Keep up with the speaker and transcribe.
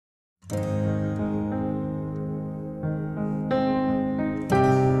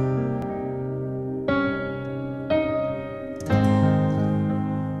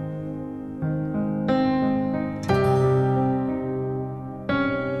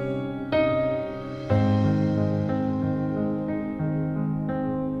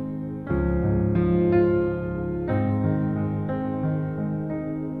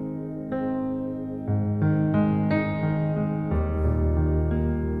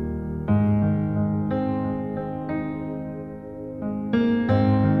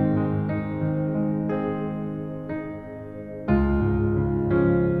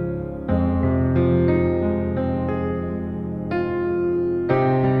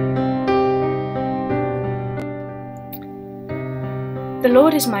The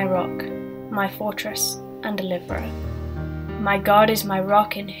Lord is my rock, my fortress and deliverer. My God is my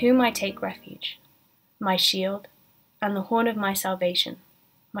rock in whom I take refuge, my shield and the horn of my salvation,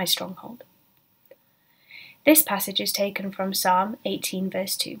 my stronghold. This passage is taken from Psalm 18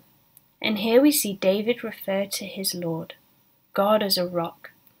 verse 2, and here we see David refer to his Lord, God as a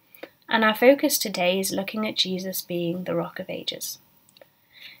rock, and our focus today is looking at Jesus being the Rock of Ages.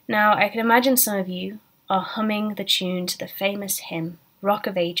 Now I can imagine some of you are humming the tune to the famous hymn, Rock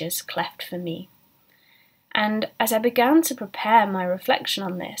of Ages, cleft for me. And as I began to prepare my reflection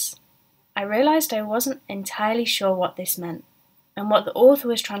on this, I realised I wasn't entirely sure what this meant and what the author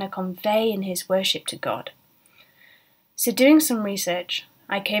was trying to convey in his worship to God. So doing some research,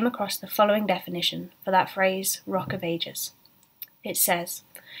 I came across the following definition for that phrase, Rock of Ages. It says,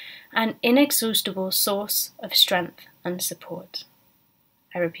 an inexhaustible source of strength and support.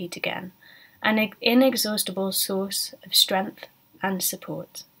 I repeat again, an inexhaustible source of strength and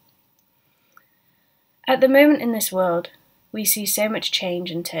support. At the moment in this world, we see so much change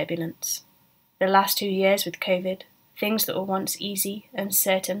and turbulence. The last 2 years with COVID, things that were once easy and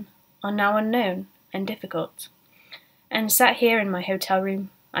certain are now unknown and difficult. And sat here in my hotel room,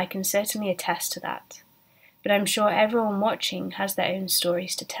 I can certainly attest to that. But I'm sure everyone watching has their own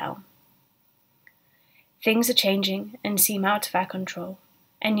stories to tell. Things are changing and seem out of our control,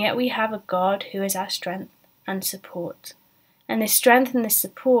 and yet we have a God who is our strength and support. And this strength and this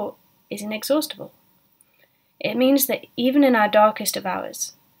support is inexhaustible. It means that even in our darkest of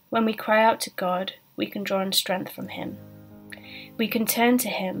hours, when we cry out to God, we can draw on strength from Him. We can turn to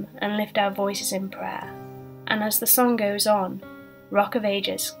Him and lift our voices in prayer. And as the song goes on, Rock of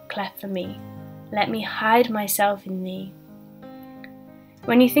Ages, cleft for me, let me hide myself in Thee.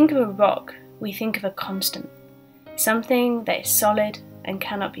 When you think of a rock, we think of a constant, something that is solid and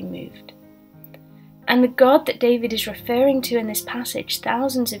cannot be moved. And the God that David is referring to in this passage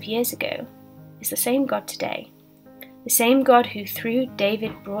thousands of years ago is the same God today, the same God who through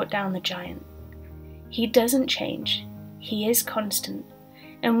David brought down the giant. He doesn't change, He is constant,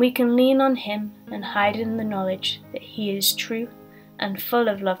 and we can lean on Him and hide in the knowledge that He is true and full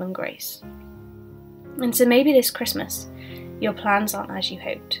of love and grace. And so maybe this Christmas, your plans aren't as you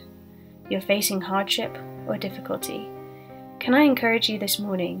hoped. You're facing hardship or difficulty. Can I encourage you this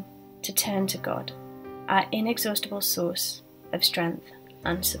morning to turn to God, our inexhaustible source of strength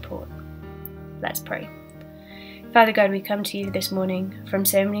and support? Let's pray. Father God, we come to you this morning from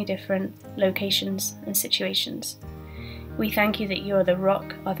so many different locations and situations. We thank you that you are the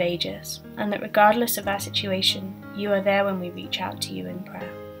Rock of Ages, and that regardless of our situation, you are there when we reach out to you in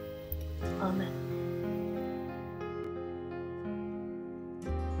prayer. Amen.